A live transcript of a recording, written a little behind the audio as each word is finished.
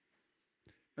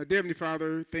Dear Heavenly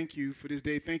Father, thank you for this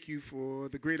day. Thank you for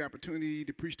the great opportunity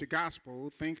to preach the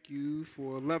gospel. Thank you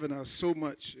for loving us so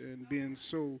much and being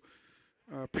so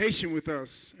patient with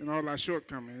us in all our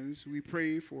shortcomings. We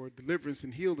pray for deliverance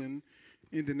and healing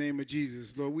in the name of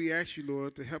Jesus. Lord, we ask you,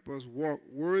 Lord, to help us walk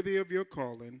worthy of your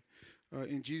calling.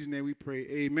 In Jesus' name we pray,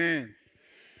 amen.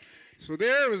 So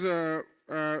there was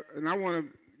and I want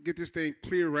to get this thing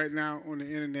clear right now on the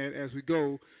internet as we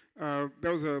go.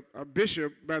 There was a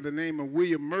bishop by the name of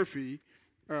William Murphy,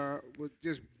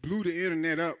 just blew the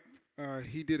internet up.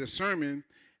 He did a sermon,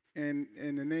 and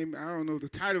the name, I don't know, the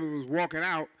title was Walk It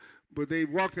Out, but they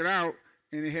walked it out,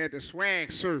 and it had the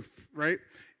swag surf, right?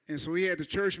 And so he had the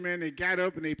church, man, they got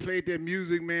up, and they played their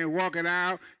music, man, Walk It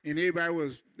Out, and they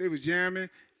was jamming,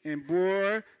 and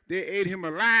boy, they ate him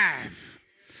alive.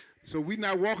 So we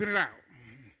not walking it out.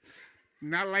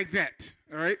 Not like that,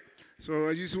 all right? So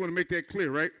I just want to make that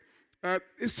clear, right?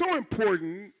 It's so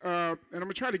important, and I'm going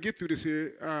to try to get through this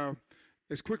here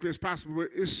as quickly as possible, but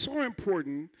it's so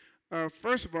important,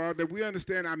 first of all, that we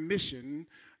understand our mission.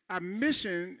 Our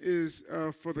mission is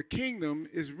for the kingdom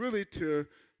is really to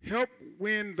help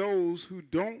win those who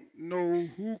don't know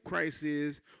who Christ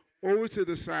is over to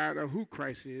the side of who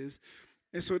Christ is,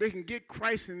 and so they can get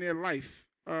Christ in their life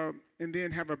and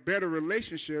then have a better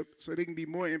relationship so they can be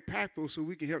more impactful so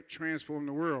we can help transform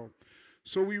the world.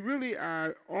 So we really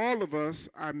are, all of us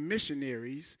are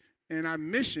missionaries, and our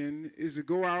mission is to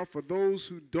go out for those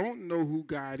who don't know who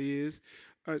God is,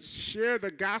 share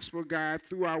the gospel God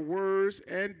through our words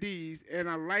and deeds and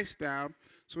our lifestyle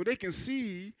so they can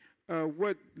see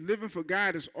what living for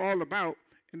God is all about,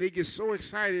 and they get so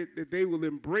excited that they will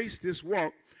embrace this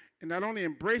walk, and not only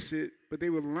embrace it, but they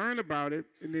will learn about it,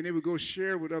 and then they will go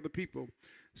share with other people.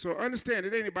 So understand,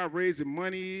 it ain't about raising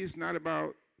money. It's not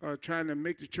about trying to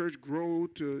make the church grow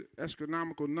to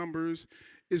astronomical numbers.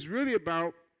 It's really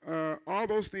about all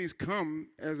those things come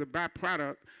as a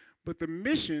byproduct, but the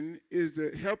mission is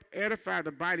to help edify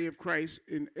the body of Christ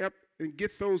and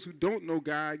get those who don't know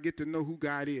God get to know who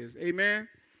God is. Amen?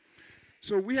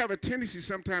 So we have a tendency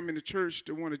sometime in the church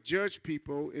to want to judge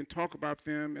people and talk about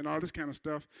them and all this kind of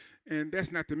stuff, and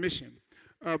that's not the mission.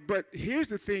 But here's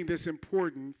the thing that's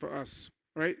important for us,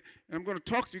 right? And I'm going to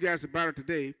talk to you guys about it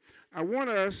today. I want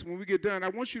us, when we get done, I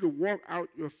want you to walk out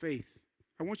your faith.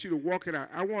 I want you to walk it out.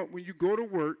 When you go to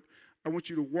work, I want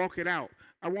you to walk it out.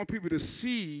 I want people to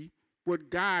see what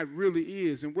God really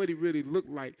is and what he really looked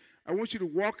like. I want you to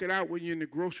walk it out when you're in the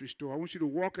grocery store. I want you to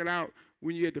walk it out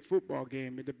when you're at the football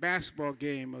game, at the basketball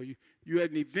game, or you're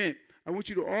at an event. I want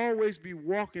you to always be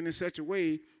walking in such a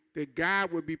way that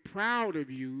God will be proud of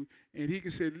you, and he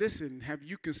can say, listen, have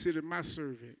you considered my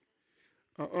servant,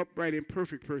 an upright and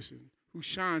perfect person who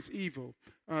shines evil?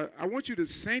 I want you to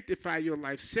sanctify your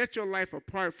life, set your life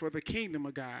apart for the kingdom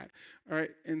of God, all right?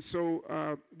 And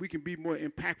so we can be more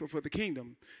impactful for the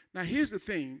kingdom. Now, here's the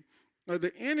thing.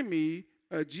 The enemy,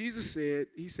 Jesus said,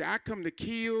 he said, I come to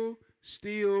kill,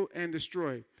 steal, and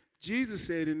destroy. Jesus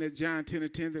said in that John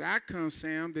 10:10 that I come,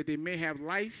 Sam, that they may have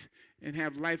life and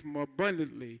have life more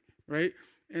abundantly, right?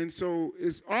 And so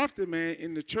it's often, man,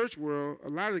 in the church world, a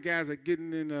lot of the guys are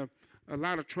getting in a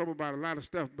lot of trouble about a lot of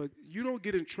stuff, but you don't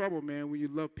get in trouble, man, when you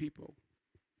love people.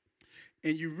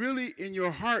 And you really, in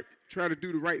your heart, try to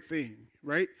do the right thing,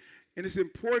 right? And it's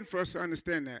important for us to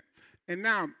understand that. And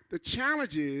now, the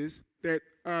challenge is that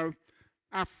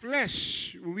our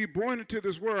flesh, when we're born into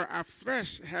this world, our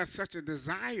flesh has such a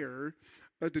desire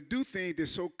to do things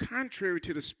that's so contrary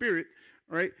to the spirit,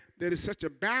 right? That it's such a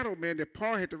battle, man, that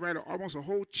Paul had to write almost a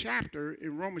whole chapter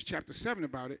in Romans chapter 7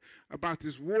 about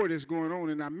this war that's going on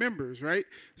in our members, right?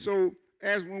 So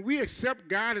as when we accept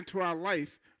God into our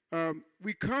life,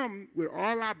 we come with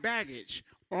all our baggage,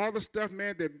 all the stuff,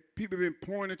 man, that people have been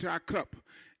pouring into our cup.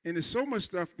 And there's so much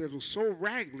stuff that was so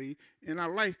raggedy in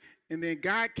our life. And then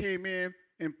God came in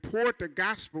and poured the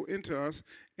gospel into us.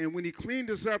 And when he cleaned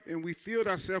us up and we filled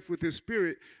ourselves with his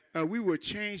spirit, we were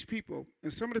changed people.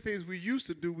 And some of the things we used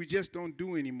to do, we just don't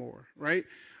do anymore, right?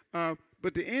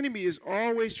 But the enemy is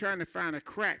always trying to find a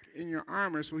crack in your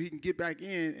armor so he can get back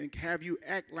in and have you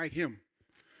act like him,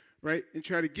 right? And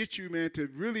try to get you, man, to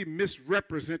really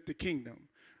misrepresent the kingdom,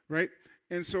 right?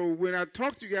 And so when I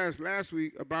talked to you guys last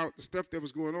week about the stuff that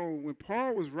was going on, when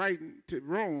Paul was writing to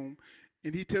Rome,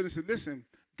 and he tells us, listen,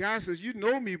 God says, you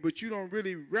know me, but you don't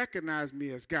really recognize me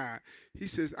as God. He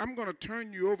says, I'm going to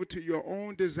turn you over to your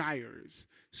own desires.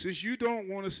 Since you don't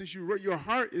want to, your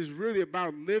heart is really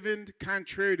about living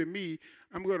contrary to me,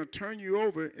 I'm going to turn you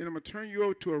over, and I'm going to turn you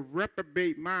over to a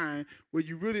reprobate mind where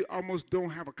you really almost don't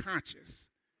have a conscience,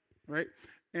 right?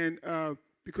 And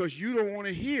because you don't want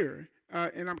to hear,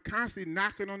 and I'm constantly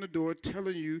knocking on the door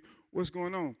telling you what's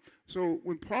going on. So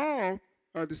when Paul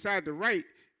decided to write,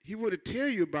 he wanted to tell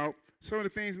you about some of the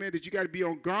things, man, that you got to be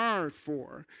on guard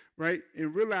for, right?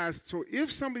 And realize, so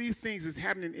if some of these things is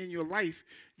happening in your life,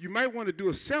 you might want to do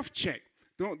a self-check.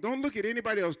 Don't look at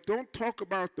anybody else. Don't talk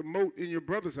about the mote in your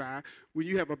brother's eye when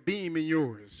you have a beam in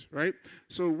yours, right?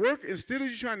 So work, instead of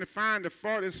you trying to find the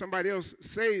fault in somebody else,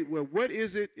 say, well, what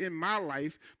is it in my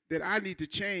life that I need to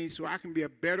change so I can be a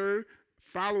better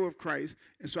follower of Christ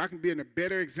and so I can be in a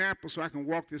better example so I can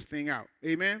walk this thing out.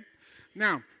 Amen?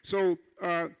 Now, so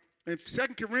in 2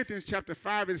 Corinthians chapter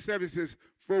 5 and 7 it says,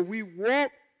 for we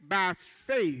walk by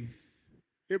faith.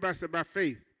 Everybody said by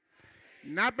faith.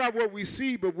 Not by what we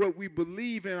see, but what we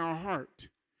believe in our heart,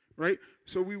 right?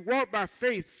 So we walk by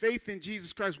faith, faith in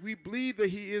Jesus Christ. We believe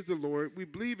that he is the Lord. We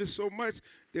believe it so much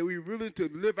that we're willing to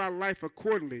live our life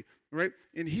accordingly, right?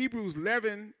 In Hebrews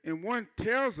 11 and 1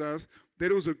 tells us that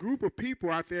there was a group of people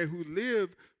out there who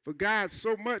lived for God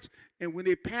so much, and when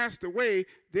they passed away,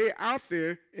 they're out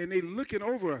there and they're looking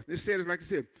over us. They said, it's like I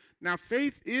said, now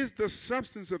faith is the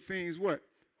substance of things, what?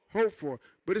 Hope for.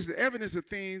 But it's the evidence of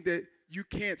things that you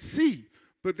can't see.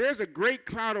 But there's a great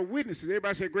cloud of witnesses.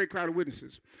 Everybody say great cloud of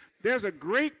witnesses. There's a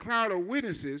great cloud of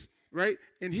witnesses, right?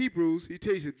 In Hebrews, he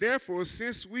tells you, therefore,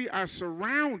 since we are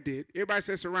surrounded, everybody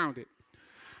say surrounded,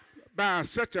 by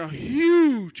such a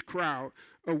huge crowd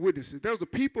of witnesses. Those are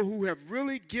people who have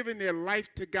really given their life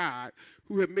to God,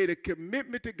 who have made a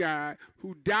commitment to God,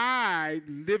 who died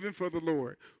living for the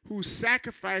Lord, who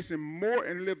sacrificed and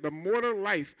lived a mortal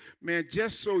life, man,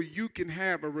 just so you can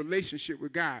have a relationship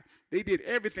with God. They did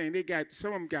everything.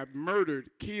 Some of them got murdered,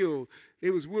 killed. They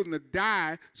was willing to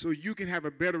die so you can have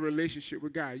a better relationship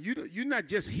with God. You're not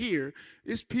just here.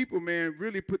 It's people, man,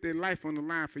 really put their life on the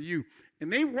line for you.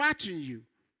 And they watching you.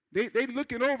 They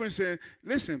looking over and saying,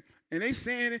 listen, and they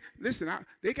saying, listen,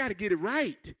 they got to get it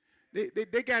right.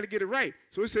 They got to get it right.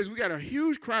 So it says we got a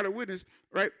huge crowd of witnesses,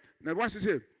 right? Now watch this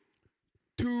here.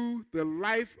 To the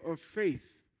life of faith.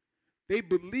 They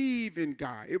believe in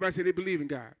God. Everybody say they believe in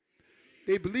God.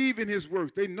 They believe in his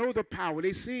works. They know the power.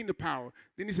 They seen the power.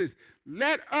 Then he says,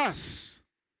 let us,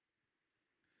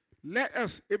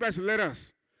 everybody say let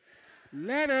us.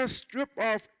 Let us strip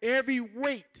off every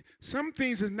weight. Some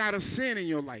things is not a sin in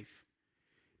your life.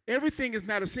 Everything is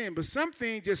not a sin, but some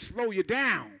things just slow you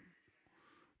down,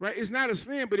 right? It's not a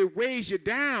sin, but it weighs you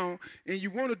down, and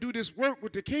you want to do this work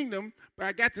with the kingdom, but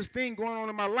I got this thing going on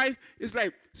in my life. It's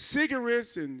like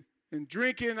cigarettes and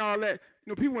drinking and all that.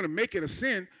 You know, people want to make it a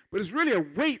sin, but it's really a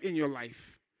weight in your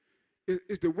life.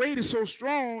 It's the weight is so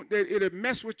strong that it'll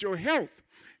mess with your health.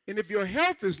 And if your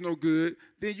health is no good,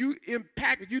 then you're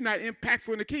not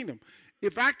impactful in the kingdom.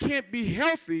 If I can't be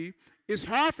healthy, it's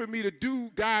hard for me to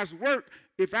do God's work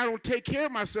if I don't take care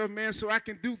of myself, man, so I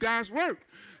can do God's work.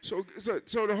 So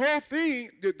the whole thing,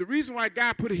 the reason why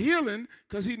God put healing,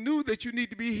 because he knew that you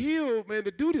need to be healed, man,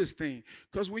 to do this thing.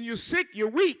 Because when you're sick, you're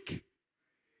weak,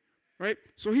 right?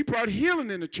 So he brought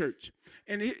healing in the church.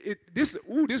 And this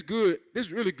good. This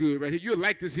is really good right here. You'll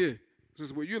like this here.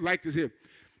 You'll like this here.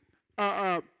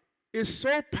 It's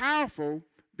so powerful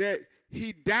that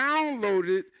he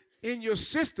downloaded in your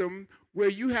system where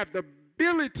you have the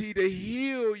ability to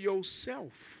heal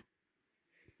yourself.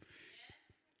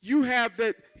 You have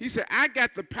that. He said, I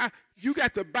got the power. You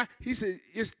got the body. He said,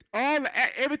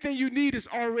 everything you need is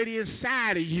already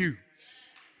inside of you.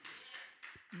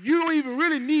 You don't even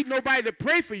really need nobody to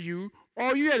pray for you.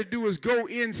 All you got to do is go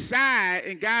inside,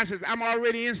 and God says, I'm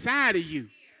already inside of you.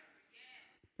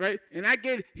 Right? And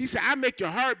he said, I make your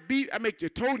heart beat, I make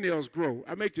your toenails grow,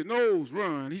 I make your nose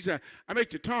run. He said, I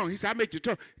make your tongue. He said, I make your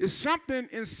tongue. It's something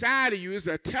inside of you. It's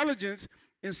the intelligence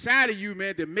inside of you,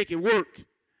 man, to make it work.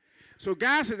 So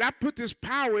God says, I put this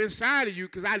power inside of you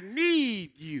because I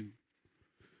need you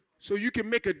so you can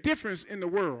make a difference in the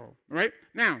world. Right?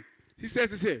 Now, he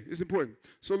says this here. It's important.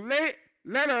 So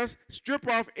let us strip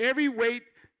off every weight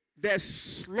that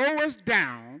slow us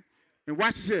down. And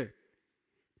watch this here.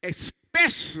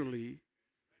 Especially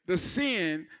the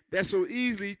sin that so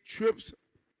easily trips.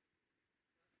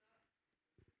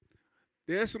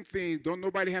 There's some things don't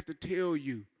nobody have to tell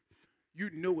you. You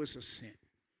know it's a sin.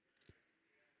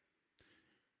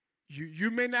 You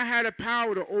may not have the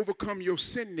power to overcome your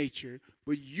sin nature,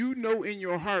 but you know in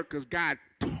your heart because God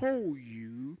told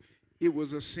you it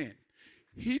was a sin.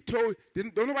 Don't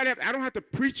nobody I don't have to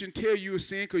preach and tell you a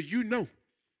sin because you know.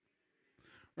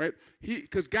 Right?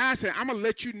 Because God said, I'm going to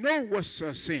let you know what's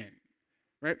a sin.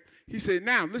 Right? He said,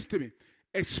 now, listen to me.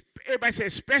 Everybody say,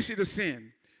 especially the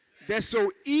sin that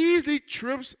so easily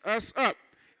trips us up.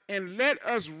 And let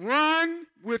us run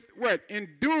with what?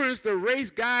 Endurance the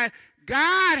race God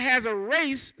God has a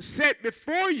race set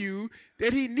before you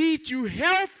that he needs you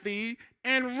healthy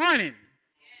and running.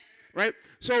 Right?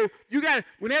 So you got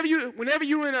whenever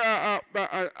you're in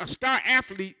a star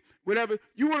athlete, whatever,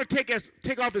 you want to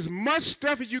take off as much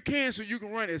stuff as you can so you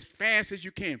can run as fast as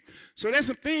you can. So there's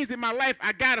some things in my life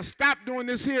I gotta stop doing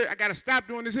this here. I gotta stop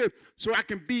doing this here so I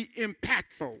can be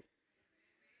impactful.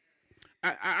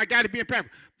 I got to be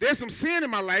impactful. There's some sin in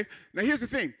my life. Now here's the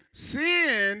thing: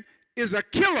 sin is a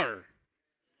killer.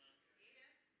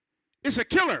 It's a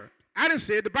killer. I didn't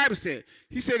say it. The Bible said.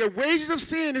 He said the wages of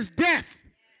sin is death.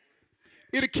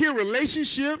 It'll kill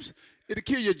relationships. It'll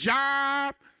kill your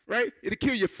job, right? It'll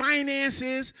kill your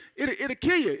finances. It'll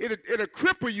kill you. It'll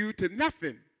cripple you to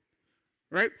nothing,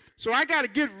 right? So I got to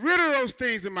get rid of those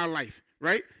things in my life,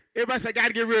 right? Everybody say, I got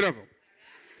to get rid of them.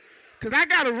 Because I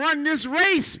got to run this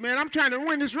race, man. I'm trying to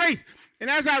win this race. And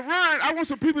as I run, I want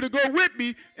some people to go with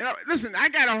me. And listen, I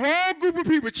got a whole group of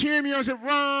people cheering me on and say,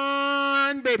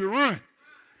 run, baby, run.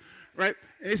 Right?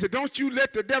 And they said, don't you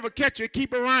let the devil catch you.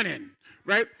 Keep it running.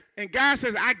 Right? And God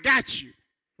says, I got you.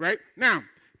 Right? Now,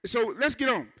 so let's get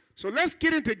on. So let's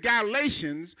get into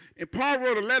Galatians. And Paul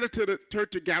wrote a letter to the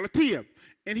church of Galatia.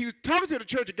 And he was talking to the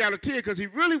church of Galatia because he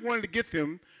really wanted to get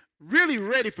them really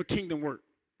ready for kingdom work.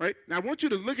 Right? Now, I want you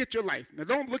to look at your life. Now,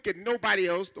 don't look at nobody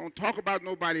else. Don't talk about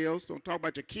nobody else. Don't talk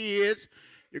about your kids,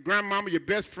 your grandmama, your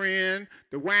best friend,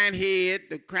 the winehead,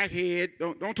 the crackhead.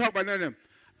 Don't talk about none of them.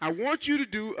 I want you to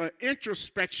do an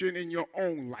introspection in your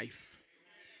own life.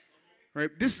 Right?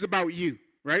 This is about you.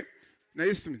 Right? Now,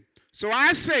 listen to me. So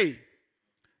I say,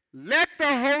 let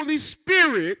the Holy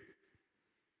Spirit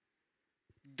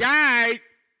guide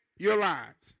your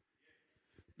lives.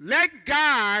 Let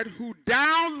God, who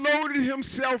downloaded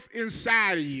himself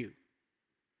inside of you,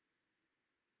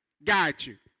 guide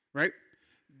you, right?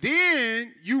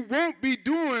 Then you won't be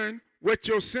doing what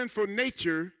your sinful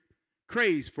nature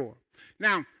craves for.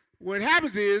 Now, what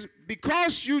happens is,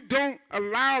 because you don't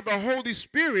allow the Holy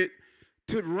Spirit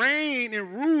to reign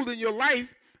and rule in your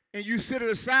life, and you sit it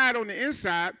aside on the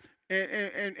inside,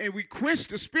 and we quench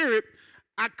the Spirit,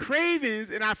 our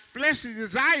cravings and our fleshly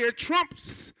desire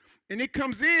trumps. And it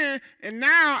comes in, and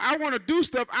now I want to do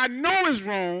stuff I know is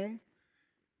wrong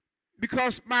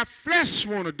because my flesh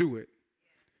want to do it.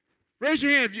 Raise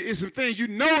your hand if it's some things you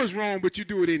know is wrong, but you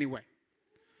do it anyway.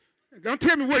 Don't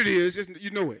tell me what it is, just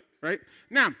you know it, right?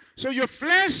 Now, so your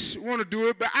flesh want to do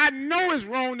it, but I know it's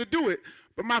wrong to do it,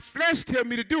 but my flesh tell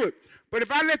me to do it. But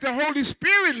if I let the Holy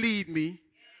Spirit lead me,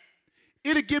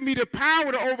 it'll give me the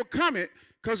power to overcome it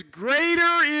because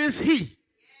greater is he.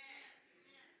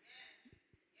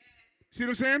 See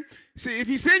what I'm saying? See, if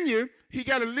he's in you, he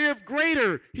got to live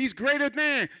greater. He's greater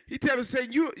than. He tells us,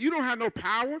 saying, you don't have no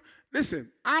power.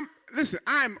 Listen, I'm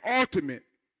ultimate.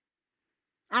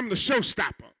 I'm the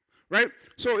showstopper, right?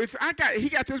 So if he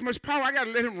got this much power, I got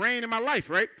to let him reign in my life,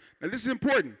 right? Now, this is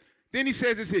important. Then he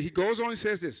says this here. He goes on and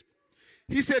says this.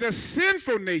 He said a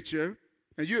sinful nature,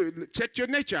 and you check your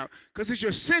nature out, because it's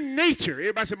your sin nature.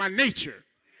 Everybody say my nature.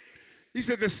 He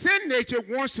said the sin nature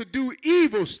wants to do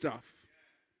evil stuff.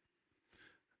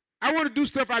 I want to do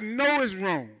stuff I know is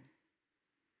wrong.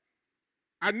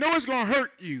 I know it's going to hurt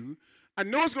you. I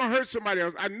know it's going to hurt somebody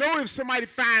else. I know if somebody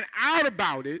find out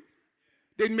about it,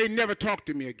 they may never talk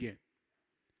to me again.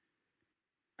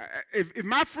 If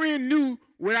my friend knew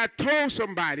what I told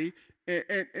somebody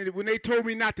and when they told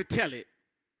me not to tell it,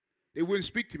 they wouldn't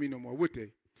speak to me no more, would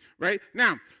they? Right?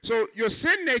 Now, so your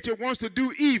sin nature wants to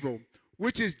do evil,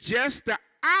 which is just the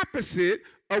opposite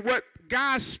of what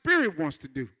God's Spirit wants to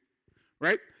do.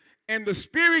 Right? And the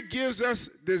Spirit gives us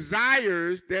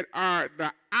desires that are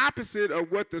the opposite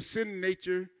of what the sin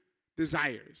nature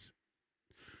desires.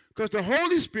 Because the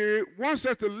Holy Spirit wants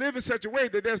us to live in such a way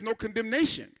that there's no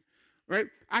condemnation. Right?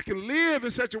 I can live in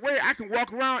such a way, I can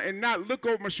walk around and not look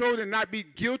over my shoulder and not be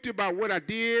guilty about what I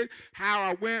did, how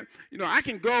I went. You know, I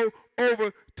can go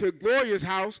over to Gloria's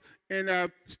house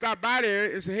and stop by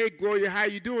there and say, hey, Gloria, how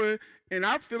you doing? And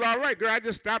I feel all right, girl. I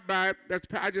just stopped by.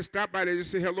 I just stopped by there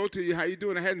just say hello to you. How you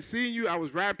doing? I hadn't seen you. I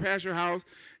was riding past your house,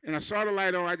 and I saw the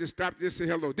light on. I just stopped just to say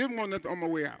hello. Didn't want nothing on my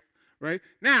way out, right?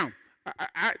 Now,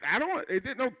 I don't.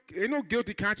 Ain't no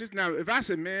guilty conscience. Now, if I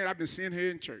said, man, I've been seeing her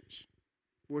in church,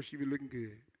 boy, she be looking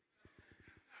good.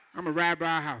 I'm gonna ride by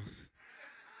our house,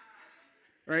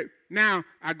 right? Now,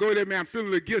 I go there, man. I'm feeling a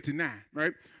little guilty now,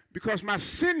 right? Because my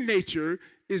sin nature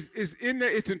is in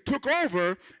there, it took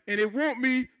over, and it want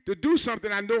me to do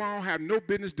something I know I don't have no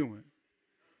business doing.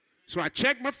 So I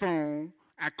check my phone,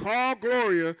 I call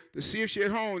Gloria to see if she's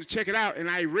at home to check it out, and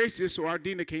I erase it so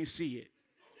Ardina can't see it.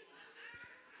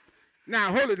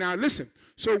 Now, hold it now, listen.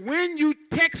 So when you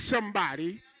text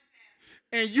somebody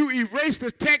and you erase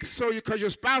the text so because your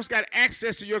spouse got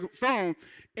access to your phone,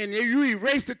 and if you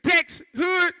erase the text,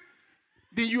 hood,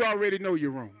 then you already know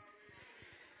you're wrong.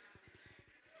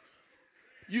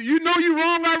 You know you're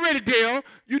wrong already, Dale.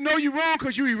 You know you're wrong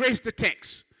because you erased the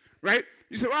text, right?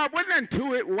 You say, well, wasn't nothing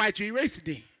to it. Well, why'd you erase it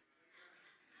then?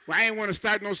 Well, I ain't want to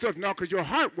start no stuff. No, because your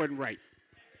heart wasn't right.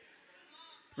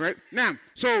 Right? Now,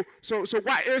 so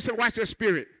why? Watch that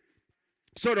spirit.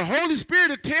 So the Holy Spirit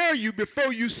will tell you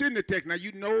before you send the text. Now,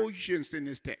 you know you shouldn't send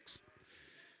this text.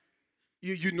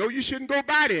 You know you shouldn't go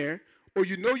by there, or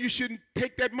you know you shouldn't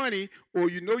take that money, or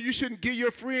you know you shouldn't give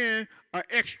your friend an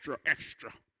extra.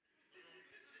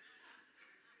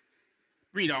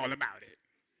 Read all about it,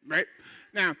 right?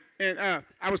 Now, and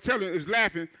I was telling him, it was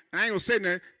laughing, and I ain't gonna say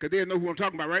nothing because they know who I'm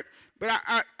talking about, right? But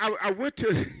I went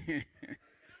to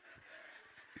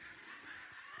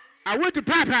I went to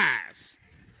Popeyes,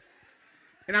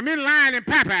 and I'm in line in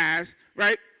Popeyes,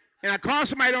 right? And I called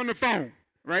somebody on the phone,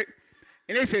 right?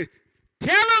 And they said,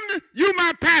 tell them you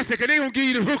my pastor because they gonna give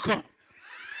you the hookup.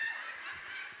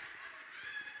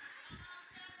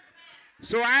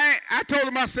 So I told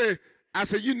him, I said,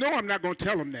 you know I'm not going to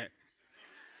tell them that.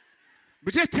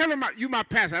 But just tell them you my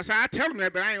pastor. I said, I tell them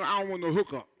that, but I don't want no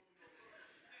hookup.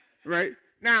 Right?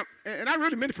 Now, and I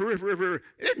really meant it for real.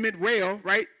 It meant well,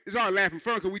 right? It's all laughing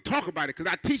fun because we talk about it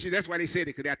because I teach it. That's why they said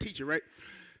it, because I teach it, right?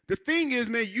 The thing is,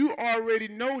 man, you already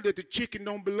know that the chicken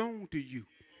don't belong to you.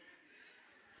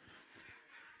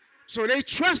 So they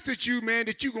trusted you, man,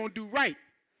 that you're going to do right.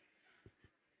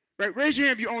 Right? Raise your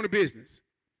hand if you own a business.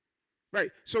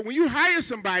 Right? So when you hire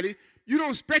somebody, you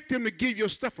don't expect them to give your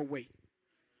stuff away.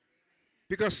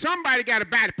 Because somebody got to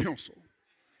buy the pencil.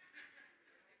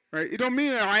 Right? It don't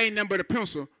mean I ain't nothing but a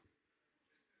pencil.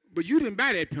 But you didn't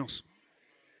buy that pencil.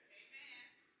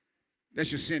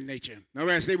 That's your sin nature. All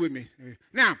right, stay with me.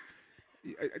 Now,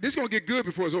 this is going to get good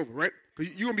before it's over, right?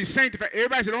 Because you're going to be sanctified.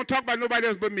 Everybody said, don't talk about nobody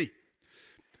else but me.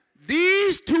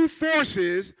 These two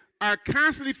forces are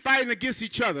constantly fighting against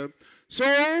each other.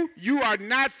 So you are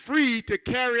not free to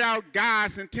carry out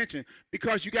God's intention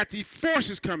because you got these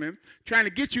forces coming trying to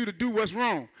get you to do what's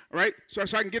wrong, all right? So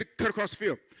I can get it cut across the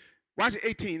field. Watch it,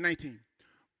 18, 19.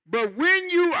 But when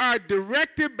you are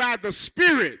directed by the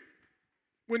Spirit,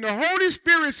 when the Holy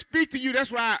Spirit speaks to you,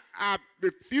 that's why I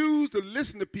refuse to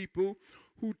listen to people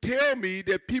who tell me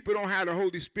that people don't have the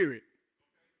Holy Spirit,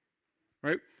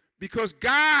 right? Because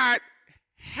God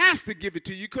has to give it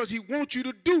to you because he wants you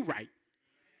to do right.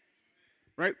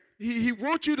 Right? He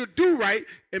wants you to do right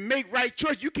and make right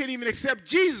choice. You can't even accept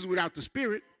Jesus without the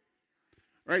Spirit.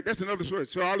 Right? That's another story.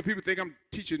 So all the people think I'm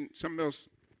teaching something else.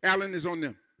 Alan is on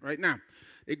them. Right now.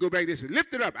 They go back, they say,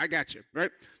 lift it up, I got you. Right?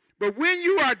 But when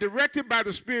you are directed by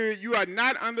the Spirit, you are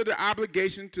not under the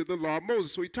obligation to the law of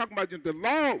Moses. So he's talking about the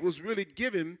law was really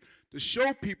given to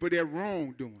show people their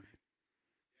wrongdoing.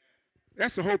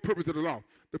 That's the whole purpose of the law.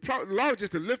 The law is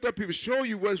just to lift up people, show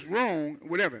you what's wrong,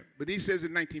 whatever. But he says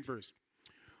in 19th verse,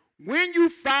 when you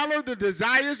follow the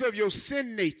desires of your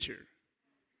sin nature,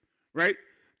 right,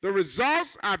 the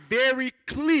results are very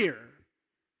clear.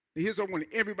 And here's what I want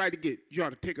everybody to get. You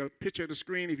ought to take a picture of the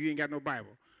screen if you ain't got no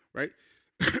Bible, right?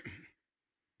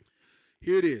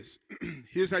 Here it is.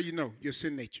 Here's how you know your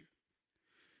sin nature.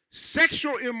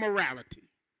 Sexual immorality.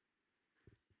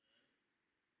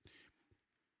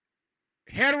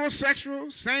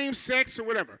 Heterosexual, same sex, or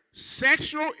whatever.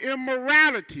 Sexual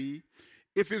immorality.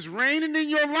 If it's reigning in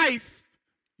your life,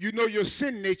 you know your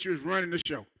sin nature is running the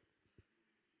show.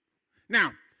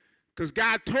 Now, because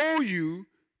God told you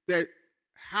that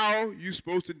how you're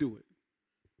supposed to do it,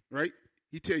 right?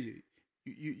 He tell you,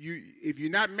 if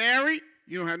you're not married,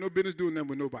 you don't have no business doing nothing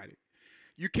with nobody.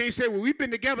 You can't say, well, we've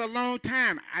been together a long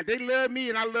time. They love me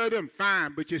and I love them.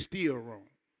 Fine, but you're still wrong.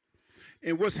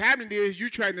 And what's happening is you're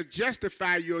trying to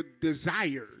justify your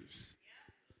desires.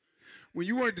 When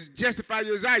you want to justify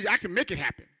your desires, I can make it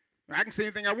happen. I can say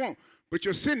anything I want. But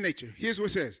your sin nature, here's what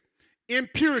it says.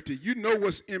 Impurity. You know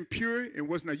what's impure and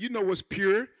what's not. You know what's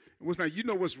pure and what's not. You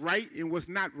know what's right and what's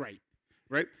not right.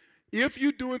 Right? If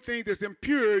you're doing things that's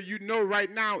impure, you know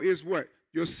right now is what?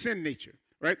 Your sin nature.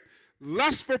 Right?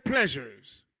 Lustful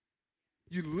pleasures.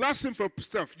 You lusting for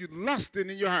stuff. You lusting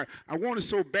in your heart. I want it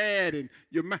so bad. And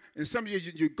some of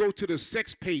you go to the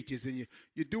sex pages and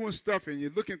you're doing stuff and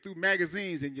you're looking through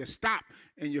magazines and you stop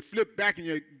and you flip back and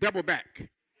you double back.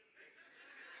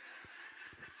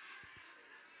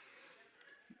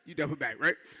 You double back,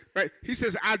 right? Right? He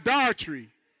says idolatry,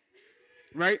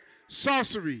 right?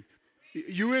 Sorcery,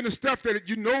 You in the stuff that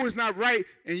you know is not right,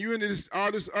 and you in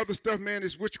all this other stuff, man,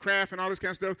 this witchcraft and all this kind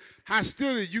of stuff.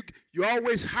 Hostility, you're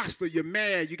always hostile. You're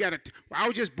mad. You got to, well, I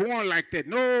was just born like that.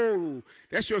 No,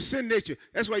 that's your sin nature.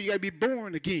 That's why you got to be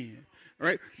born again. All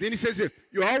right? Then he says this,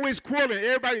 you're always quarreling.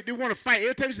 Everybody, they want to fight.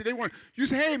 Every time you say they want, you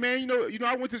say, hey, man, you know,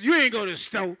 I went to, you ain't go to the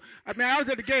store. I was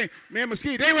at the game. Man,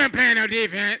 Mosquito, they weren't playing no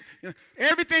defense.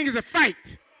 Everything is a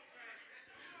fight.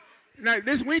 Now,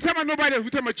 listen, we ain't talking about nobody else. We're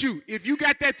talking about you. If you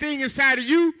got that thing inside of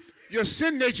you, your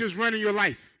sin nature is running your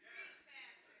life.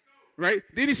 Right?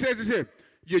 Then he says this here.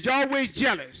 You're always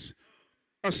jealous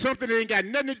of something that ain't got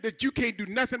nothing, that you can't do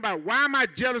nothing about. Why am I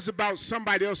jealous about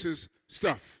somebody else's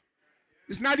stuff?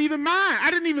 It's not even mine. I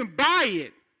didn't even buy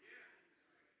it.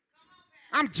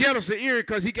 I'm jealous of Erie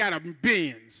because he got a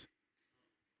Benz.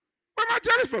 What am I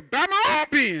jealous for? Buy my own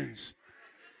Benz.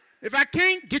 If I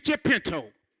can't, get your Pinto.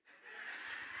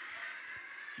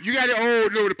 You got to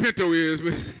know what a Pinto is,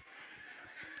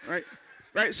 but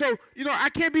right? So, I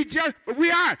can't be jealous, but we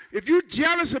are. If you're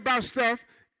jealous about stuff,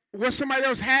 what somebody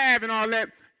else have and all that,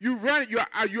 you're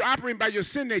operating by your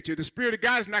sin nature. The Spirit of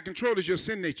God is not controlled as your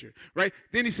sin nature, right?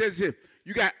 Then he says this,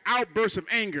 you got outbursts of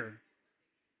anger.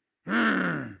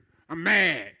 I'm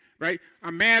mad, right?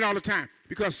 I'm mad all the time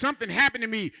because something happened to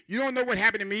me. You don't know what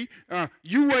happened to me.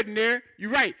 You wasn't there. You're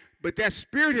right. But that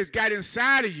spirit has got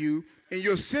inside of you, and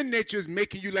your sin nature is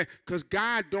making you because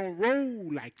God don't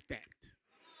roll like that.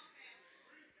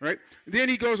 Right? Then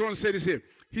he goes on to say this here.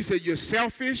 He said, you're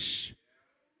selfish.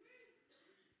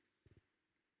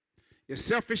 Your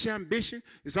selfish ambition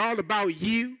is all about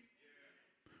you.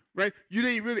 Right? You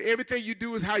ain't really, everything you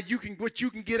do is what you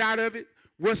can get out of it.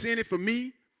 What's in it for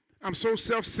me? I'm so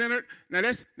self-centered. Now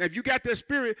if you got that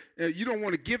spirit, you don't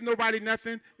want to give nobody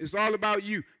nothing. It's all about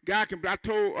you. I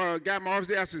told guy my office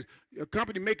there, I said, a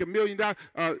company make $1 million.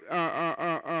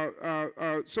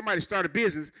 Somebody start a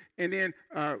business, and then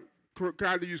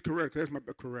Carletta use Coretta. That's my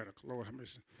Coretta. Lord have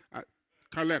mercy.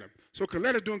 Carletta. So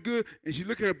Carletta's doing good, and she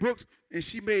looked at her books, and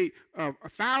she made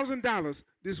 $1,000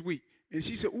 this week. And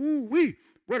she said, ooh,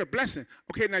 what a blessing.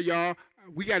 Okay, now, y'all,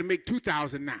 we got to make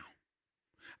 $2,000 now.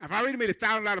 I've already made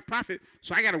 $1,000 profit,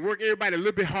 so I got to work everybody a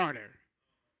little bit harder.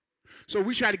 So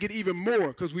we try to get even more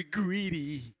because we're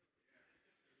greedy.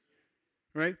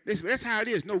 Right? That's how it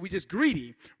is. No, we just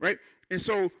greedy. Right? And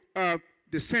so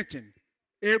dissension.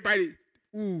 Everybody,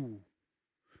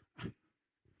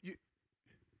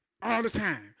 all the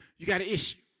time, you got an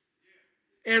issue.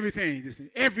 Everything.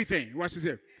 Watch this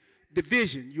here.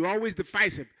 Division. You're always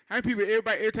divisive. How many people,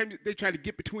 every time they try to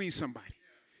get between somebody,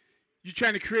 you're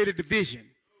trying to create a division.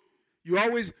 You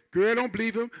always, girl, don't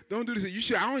believe him. Don't do this.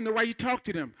 I don't even know why you talk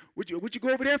to them. What you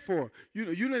go over there for?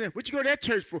 You know that. What you go to that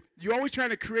church for? You're always trying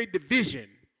to create division.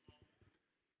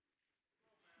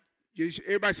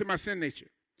 Everybody said my sin nature.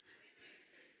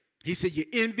 He said you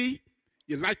envy.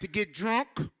 You like to get drunk.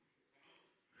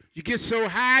 You get so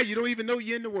high you don't even know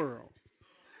you're in the world.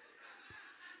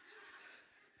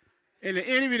 And the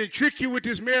enemy to trick you with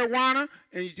this marijuana,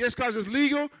 and just because it's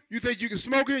legal, you think you can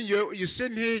smoke it, and you're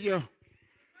sitting here,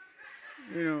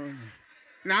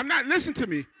 Now, listen to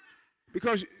me,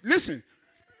 because, listen,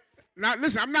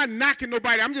 I'm not knocking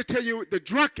nobody. I'm just telling you the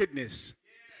drunkenness.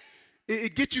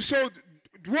 It gets you so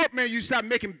drunk, man, you start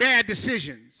making bad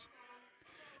decisions.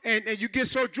 And you get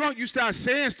so drunk, you start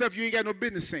saying stuff you ain't got no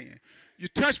business saying. You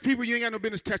touch people, you ain't got no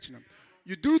business touching them.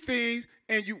 You do things,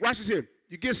 and watch this here.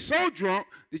 You get so drunk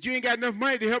that you ain't got enough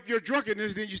money to help your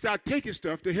drunkenness, then you start taking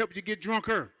stuff to help you get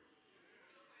drunker.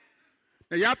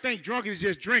 Now, y'all think drunk is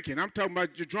just drinking. I'm talking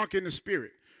about you're drunk in the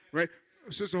spirit, right?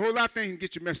 So it's a whole lot of things can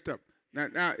get you messed up.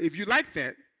 Now, if you like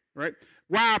that, right,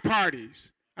 wild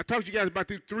parties. I talked to you guys about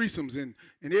the threesomes, and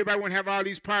everybody want to have all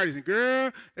these parties. And,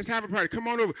 girl, let's have a party. Come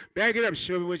on over. Bag it up.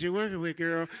 Show me what you're working with,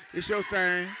 girl. It's your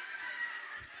thing.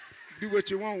 Do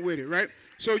what you want with it, right?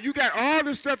 So you got all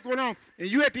this stuff going on, and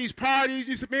you at these parties,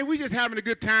 you say, man, we just having a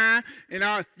good time,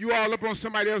 and you all up on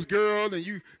somebody else's girl, and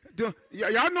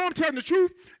y'all know I'm telling the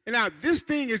truth. And now this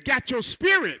thing has got your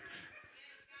spirit.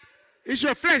 It's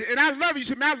your flesh, and I love it. You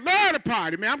say, man, I love the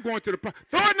party, man. I'm going to the party.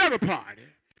 Throw another party,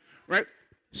 right?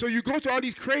 So you go to all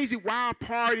these crazy wild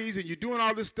parties, and you're doing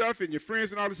all this stuff, and your friends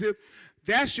and all this stuff.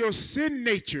 That's your sin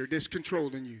nature that's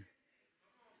controlling you,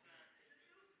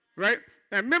 right?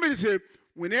 Now remember this here.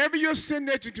 Whenever your sin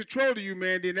nature controlling you,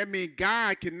 man, then that means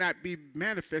God cannot be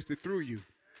manifested through you.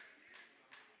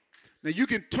 Now you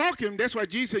can talk him. That's why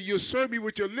Jesus said, you'll serve me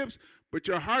with your lips, but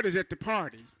your heart is at the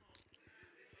party.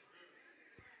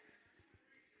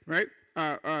 Right?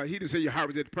 He didn't say your heart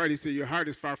was at the party. He said your heart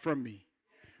is far from me.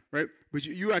 Right? But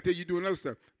you out there, you doing other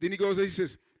stuff. Then he goes, he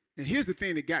says, and here's the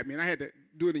thing that got me, and I had to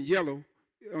do it in yellow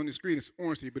on the screen it's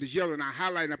orange to you, but it's yellow, and I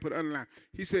highlight and I put underline.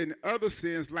 He said, in other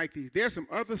sins like these, there's some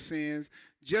other sins,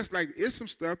 just like it's some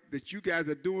stuff that you guys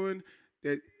are doing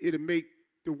that it'll make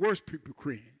the worst people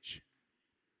cringe.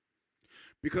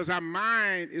 Because our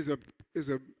mind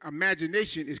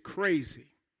imagination is crazy.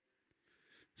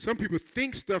 Some people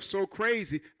think stuff so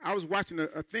crazy. I was watching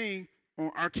a thing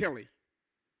on R. Kelly.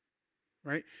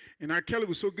 Right? And R. Kelly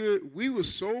was so good. We were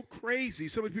so crazy.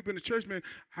 Some of the people in the church, man,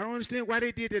 I don't understand why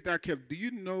they did that to R. Kelly. Do you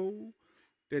know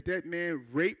that man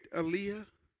raped Aaliyah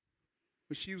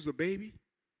when she was a baby?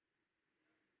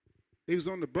 They was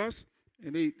on the bus,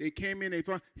 and they came in, they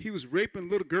found he was raping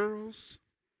little girls.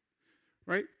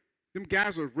 Right? Them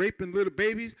guys were raping little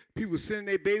babies. People were sending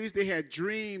their babies. They had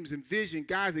dreams and vision.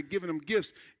 Guys had given them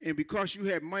gifts. And because you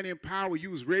had money and power, you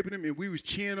was raping them, and we was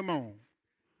cheering them on.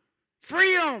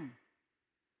 Free them!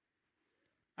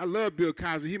 I love Bill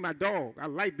Cosby. He my dog. I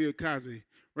like Bill Cosby,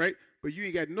 right? But you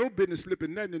ain't got no business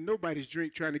slipping nothing in nobody's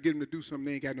drink trying to get them to do something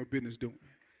they ain't got no business doing.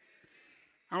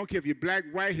 I don't care if you're black,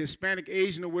 white, Hispanic,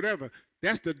 Asian, or whatever.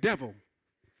 That's the devil.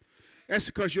 That's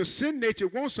because your sin nature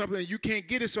wants something and you can't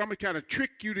get it, so I'm going to try to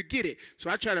trick you to get it. So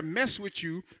I try to mess with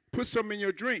you, put something in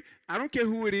your drink. I don't care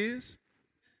who it is.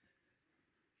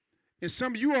 And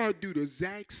some of you all do the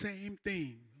exact same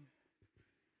thing.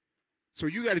 So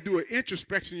you got to do an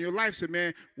introspection in your life. Say,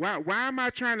 man, why am I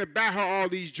trying to buy her all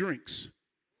these drinks?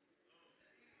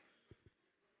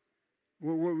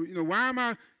 Why am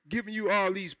I giving you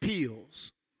all these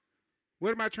pills?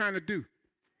 What am I trying to do?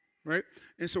 Right?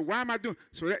 And so why am I doing?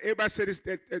 So everybody said this.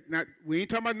 We ain't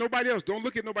talking about nobody else. Don't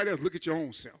look at nobody else. Look at your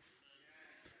own self.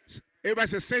 Everybody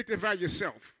says, sanctify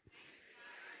yourself.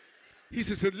 He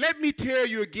says, so let me tell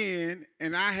you again,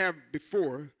 and I have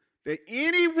before, that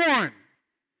anyone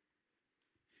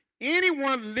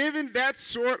living that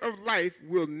sort of life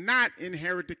will not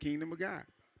inherit the kingdom of God.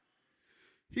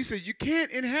 He said, you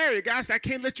can't inherit it. God said, I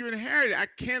can't let you inherit it. I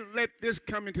can't let this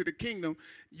come into the kingdom.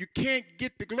 You can't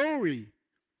get the glory.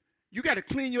 You got to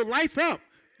clean your life up.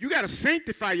 You got to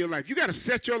sanctify your life. You got to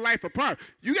set your life apart.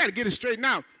 You got to get it straightened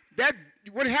out.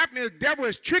 What happened is the devil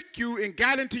has tricked you and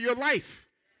got into your life.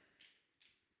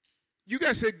 You got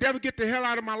to say, devil, get the hell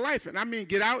out of my life. And I mean,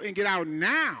 get out and get out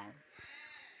now.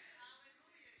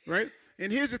 Right?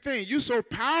 And here's the thing. You're so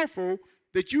powerful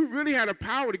that you really had the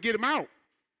power to get him out.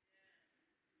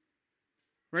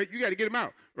 Right? You got to get him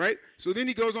out. Right? So then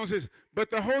he goes on and says, but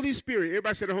the Holy Spirit,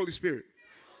 everybody say the Holy Spirit.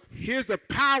 Here's the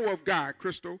power of God,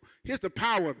 Crystal. Here's the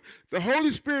power of it. The Holy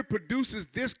Spirit produces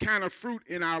this kind of fruit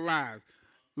in our lives.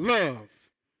 Love,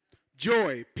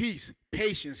 joy, peace,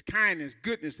 patience, kindness,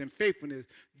 goodness, and faithfulness,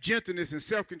 gentleness, and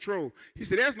self-control. He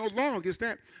said, there's no law against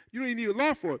that. You don't even need a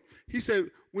law for it. He said,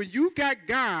 when you got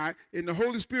God and the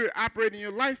Holy Spirit operating in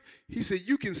your life, he said,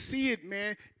 you can see it,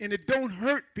 man, and it don't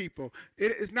hurt people.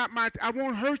 It's not I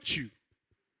won't hurt you.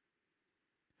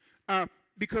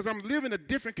 Because I'm living a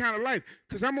different kind of life.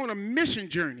 Because I'm on a mission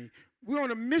journey. We're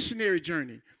on a missionary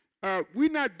journey.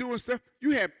 We're not doing stuff.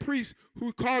 You had priests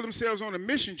who called themselves on a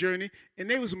mission journey, and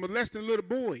they was molesting little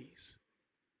boys.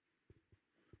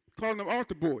 Calling them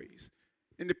altar boys.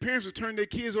 And the parents would turn their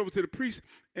kids over to the priest,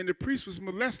 and the priest was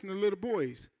molesting the little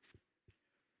boys.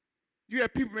 You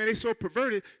have people, man, they so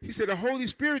perverted. He said the Holy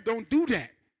Spirit don't do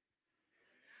that.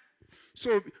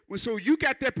 So you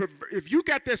got that, if you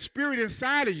got that spirit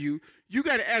inside of you, you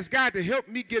got to ask God to help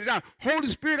me get it out. Holy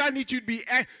Spirit, I need you to be,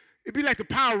 it'd be like the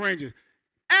Power Rangers.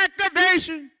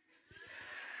 Activation.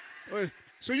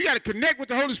 So you got to connect with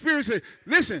the Holy Spirit and say,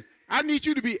 listen, I need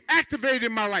you to be activated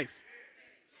in my life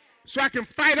so I can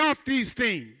fight off these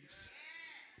things.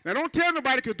 Now, don't tell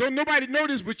nobody because don't nobody know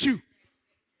this but you.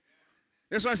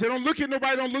 That's why I said, don't look at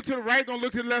nobody, don't look to the right, don't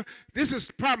look to the left. This is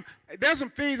the problem. There's some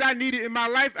things I needed in my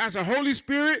life as a Holy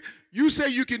Spirit. You say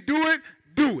you can do it,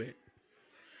 do it.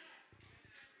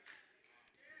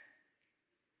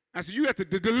 I said, you have to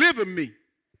deliver me.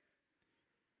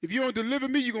 If you don't deliver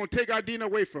me, you're going to take Ardina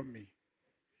away from me.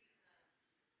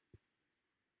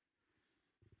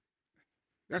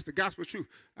 That's the gospel truth.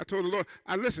 I told the Lord,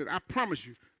 I promise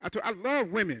you. I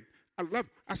love women.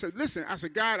 I said, listen,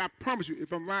 God, I promise you,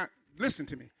 if I'm not, listen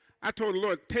to me. I told the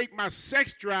Lord, take my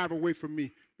sex drive away from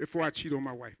me before I cheat on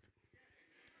my wife.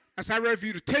 I said, I'd rather for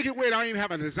you to take it away. I don't even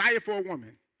have a desire for a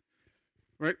woman.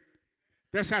 Right?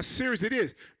 That's how serious it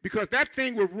is. Because that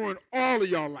thing will ruin all of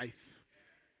y'all life.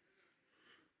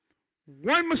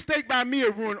 One mistake by me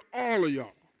will ruin all of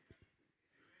y'all.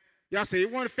 Y'all say,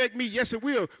 it won't affect me. Yes, it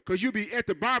will. Because you'll be at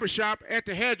the barbershop, at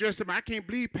the hairdresser. I can't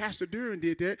believe Pastor Duran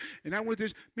did that. And I went to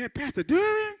this, man, Pastor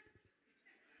Duran?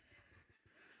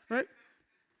 Right?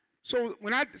 So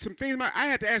when some things, I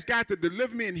had to ask God to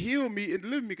deliver me and heal me and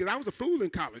deliver me because I was a fool in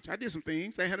college. I did some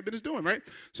things I hadn't been doing, right?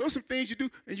 So some things you do,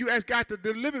 and you ask God to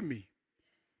deliver me.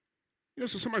 You know,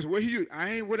 so somebody says, well,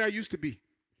 I ain't what I used to be.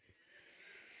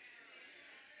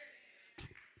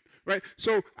 Right?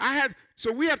 So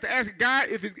we have to ask God,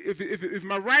 if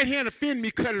my right hand offend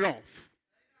me, cut it off.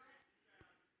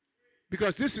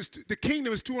 Because the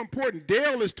kingdom is too important.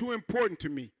 Dale is too important to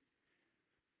me.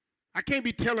 I can't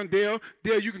be telling Dale,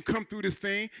 you can come through this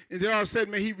thing, and then all of a sudden,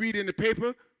 man, he read in the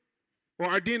paper, or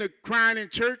Ardina crying in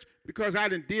church because I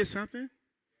done did something.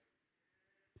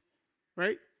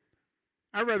 Right?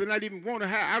 I'd rather not even want to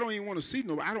I don't even want to see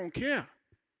nobody. I don't care.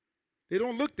 They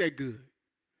don't look that good.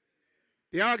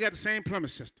 They all got the same plumbing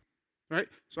system. Right?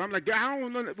 So I'm like, God, I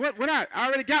don't know I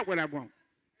already got what I want.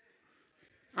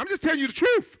 I'm just telling you the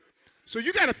truth. So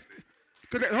you got to,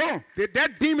 because hold on,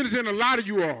 that demon is in a lot of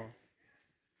you all.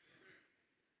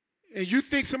 And you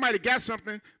think somebody got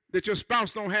something that your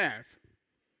spouse don't have.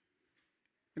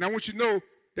 And I want you to know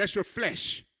that's your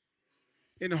flesh.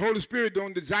 And the Holy Spirit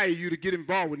don't desire you to get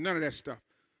involved with none of that stuff.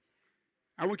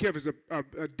 I wouldn't care if it's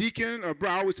a deacon or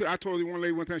bro. I told one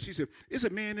lady one time, she said, it's a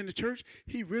man in the church.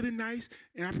 He really nice.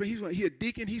 And I pray he a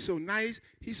deacon. He's so nice.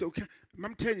 He's so kind.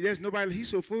 I'm telling you, there's nobody. He's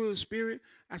so full of the Spirit.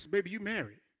 I said, baby, you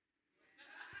married.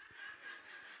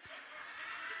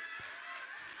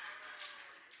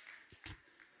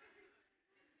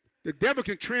 The devil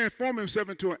can transform himself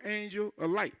into an angel of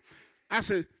light. I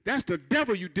said, that's the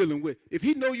devil you're dealing with. If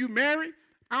he know you married,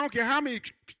 I don't care how many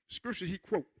scriptures he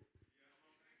quote.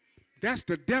 That's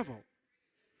the devil.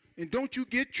 And don't you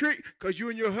get tricked because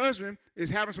you and your husband is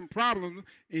having some problems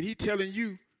and he telling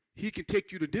you he can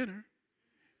take you to dinner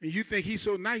and you think he's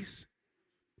so nice.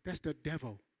 That's the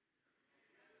devil.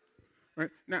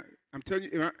 Right? Now, I'm telling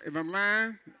you, if I'm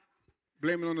lying,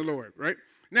 blame it on the Lord, right?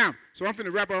 Now, so I'm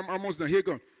finna wrap up. I'm almost done. Here it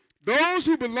goes. Those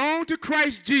who belong to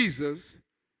Christ Jesus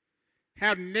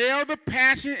have nailed the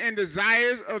passion and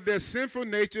desires of their sinful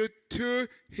nature to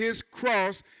his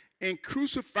cross and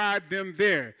crucified them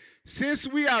there. Since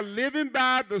we are living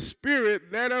by the Spirit,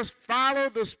 let us follow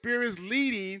the Spirit's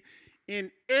leading in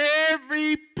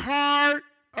every part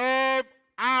of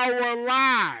our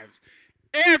lives.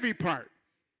 Every part.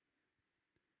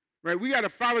 Right? We got to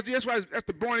follow Jesus. That's why that's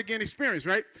the born-again experience,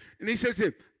 right? And he says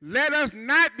here, let us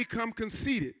not become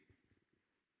conceited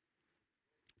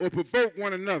or provoke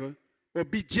one another or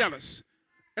be jealous.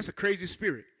 That's a crazy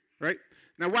spirit, right?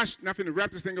 Now watch, now I'm going to wrap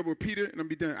this thing up with Peter, and I'm going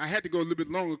to be done. I had to go a little bit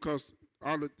longer because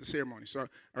all of the ceremony. So, all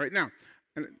right, now,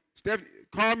 Stephanie,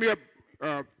 call me up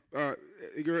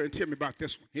and tell me about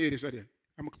this one. Here it is right here.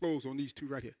 I'm going to close on these two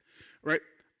right here, right?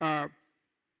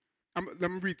 Let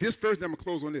me read this first, then I'm going to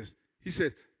close on this. He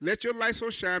says, let your light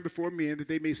so shine before men that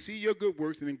they may see your good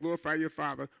works and then glorify your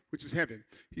Father, which is heaven.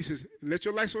 He says, let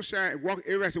your light so shine, and walk,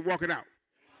 everybody said, walk it out.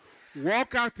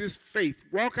 Walk out this faith.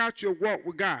 Walk out your walk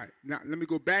with God. Now, let me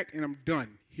go back, and I'm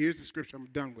done. Here's the scripture I'm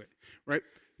done with, right?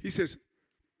 He says,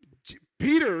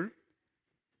 Peter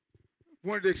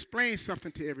wanted to explain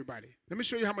something to everybody. Let me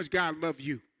show you how much God loved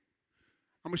you.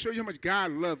 I'm going to show you how much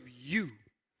God loved you,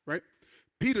 right?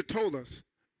 Peter told us,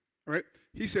 right?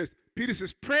 Peter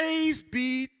says, praise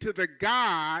be to the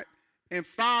God and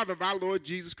Father of our Lord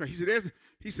Jesus Christ.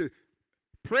 He said,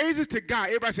 praises to God.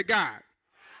 Everybody say God.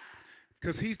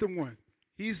 Because he's the one.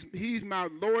 He's my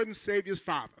Lord and Savior's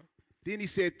Father. Then he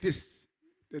said this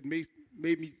that made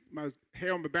me, my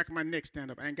hair on the back of my neck stand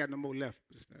up. I ain't got no more left.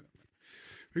 Stand up.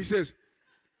 He says,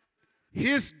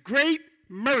 his great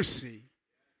mercy,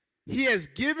 he has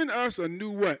given us a new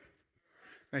what?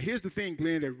 Now here's the thing,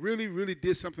 Glenn, that really, really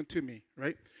did something to me,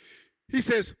 right? He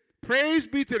says, praise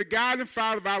be to the God and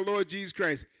Father of our Lord Jesus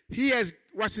Christ. He has,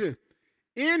 watch this,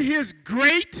 in his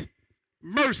great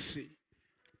mercy,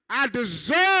 I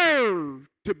deserve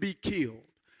to be killed.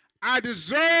 I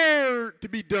deserve to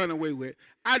be done away with.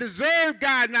 I deserve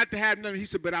God not to have nothing. He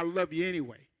said, but I love you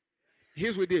anyway.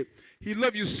 Here's what he did. He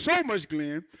loved you so much,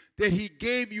 Glenn, that he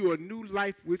gave you a new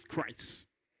life with Christ.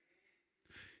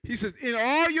 He says, in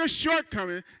all your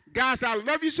shortcomings, God said, I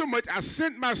love you so much, I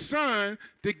sent my son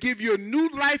to give you a new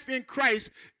life in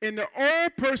Christ, and the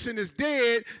old person is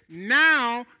dead.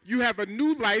 Now you have a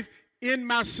new life in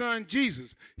my son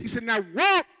Jesus. He said, now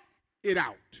walk it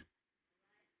out.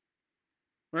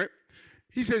 Right?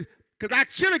 He said, because I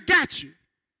should have got you,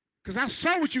 because I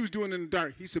saw what you was doing in the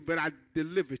dark. He said, but I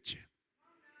delivered you.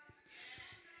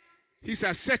 He said,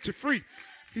 I set you free.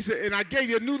 He said, and I gave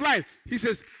you a new life. He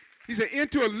said,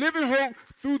 into a living hope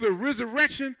through the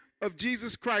resurrection of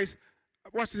Jesus Christ.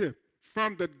 Watch this here.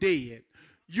 From the dead.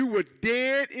 You were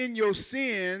dead in your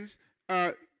sins,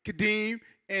 Kadeem,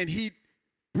 and he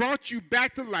brought you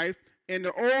back to life, and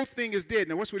the old thing is dead.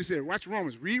 Now, watch what he said. Watch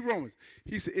Romans. Read Romans.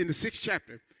 He said in the 6th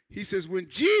chapter, he says, when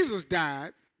Jesus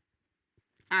died,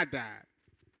 I died.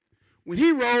 When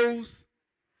he rose,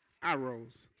 I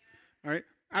rose. All right?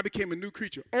 I became a new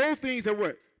creature. Old things that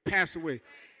what? Passed away.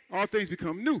 All things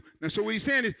become new. Now, so what he's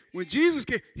saying is, when Jesus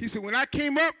came, he said, when I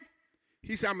came up,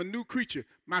 he said, I'm a new creature.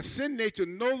 My sin nature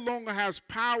no longer has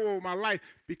power over my life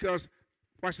because,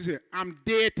 watch this here, I'm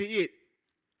dead to it.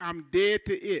 I'm dead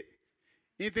to it.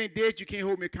 Anything dead you can't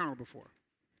hold me accountable for.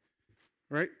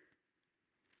 Right?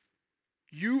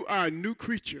 You are a new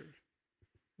creature.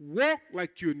 Walk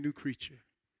like you're a new creature.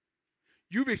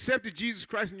 You've accepted Jesus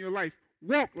Christ in your life.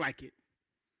 Walk like it.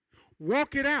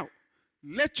 Walk it out.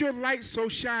 Let your light so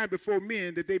shine before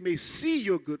men that they may see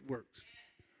your good works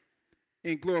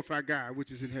and glorify God,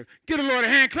 which is in heaven. Give the Lord a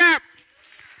hand clap.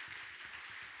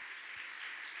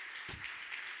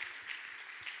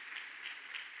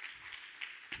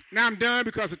 Now I'm done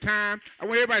because of time. I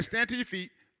want everybody to stand to your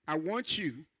feet. I want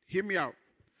you, hear me out.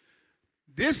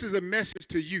 This is a message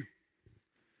to you,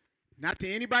 not to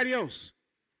anybody else.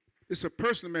 It's a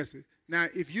personal message. Now,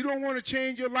 if you don't want to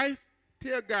change your life,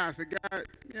 tell God, say, God,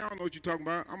 I don't know what you're talking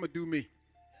about. I'm going to do me.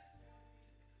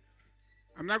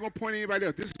 I'm not going to point at anybody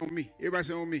else. This is on me. Everybody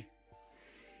say on me.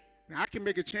 Now, I can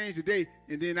make a change today,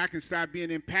 and then I can start being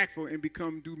impactful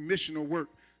and do missional work.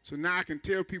 So now I can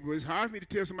tell people, it's hard for me to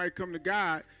tell somebody to come to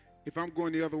God if I'm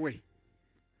going the other way.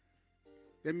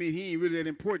 That means he ain't really that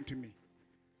important to me.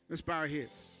 Let's bow our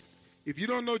heads. If you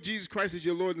don't know Jesus Christ as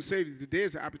your Lord and Savior, today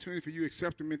is an opportunity for you to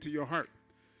accept him into your heart.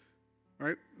 All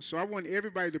right? So I want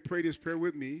everybody to pray this prayer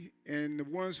with me. And the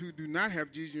ones who do not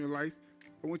have Jesus in your life,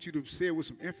 I want you to say it with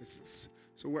some emphasis.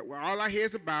 So while all our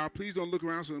heads are bowed, please don't look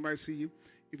around so nobody see you.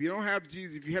 If you don't have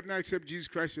Jesus, if you have not accepted Jesus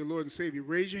Christ as your Lord and Savior,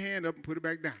 raise your hand up and put it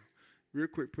back down. Real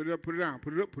quick. Put it up, put it down.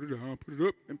 Put it up, put it down. Put it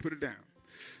up, and put it down.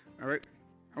 All right?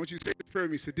 I want you to say this prayer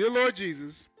with me. Say, dear Lord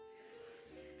Jesus,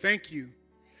 thank you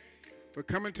for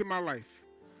coming to my life.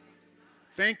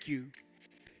 Thank you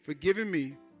for giving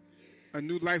me a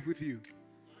new life with you.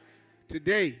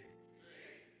 Today,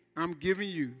 I'm giving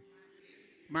you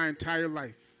my entire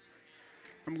life.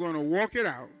 I'm going to walk it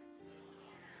out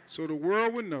so the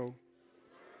world will know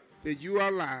that you are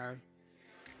alive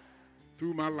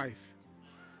through my life.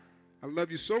 I love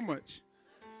you so much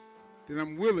that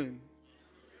I'm willing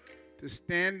to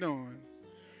stand on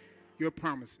your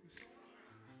promises.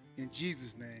 In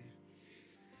Jesus' name,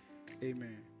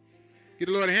 amen. Give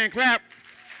the Lord a hand clap.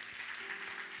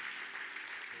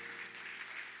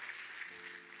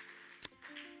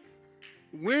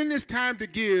 When it's time to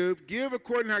give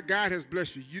according to how God has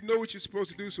blessed you. You know what you're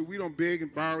supposed to do, so we don't beg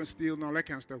and borrow and steal and all that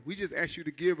kind of stuff. We just ask you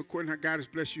to give according to how God has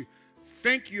blessed you.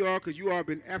 Thank you all, because you all have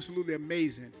been absolutely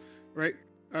amazing, right?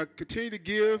 Continue to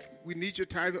give. We need your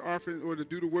tithe and offering in order to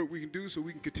do the work we can do so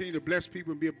we can continue to bless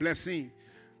people and be a blessing.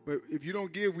 But if you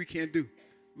don't give, we can't do.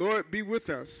 Lord, be with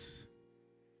us.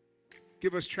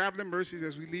 Give us traveling mercies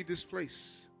as we leave this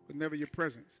place, but never your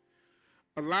presence.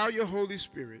 Allow your Holy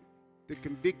Spirit to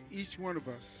convict each one of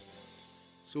us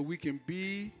so we can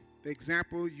be the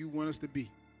example you want us to be.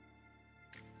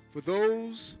 For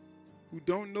those who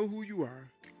don't know who you are,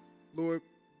 Lord,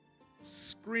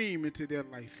 scream into their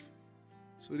life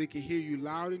so they can hear you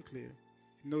loud and clear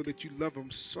and know that you love them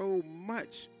so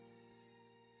much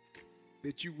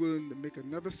that you're willing to make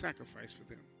another sacrifice for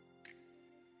them.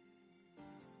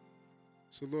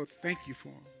 So, Lord, thank you for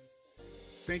them.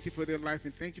 Thank you for their life,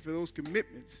 and thank you for those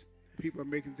commitments people are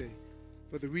making today,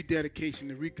 for the rededication,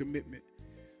 the recommitment.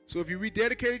 So if you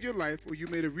rededicated your life, or you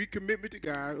made a recommitment to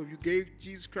God, or you gave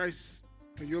Jesus Christ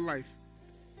in your life,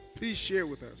 please share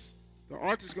with us. The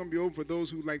altar is going to be open for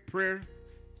those who like prayer.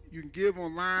 You can give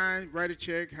online, write a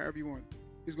check, however you want.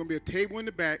 There's going to be a table in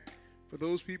the back for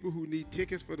those people who need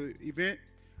tickets for the event.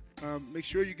 Make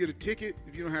sure you get a ticket.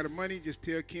 If you don't have the money, just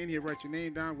tell Ken, he'll write your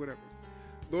name down, whatever.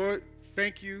 Lord,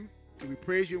 thank you, and we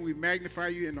praise you, and we magnify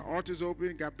you, and the altar's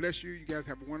open. God bless you. You guys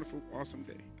have a wonderful, awesome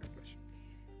day.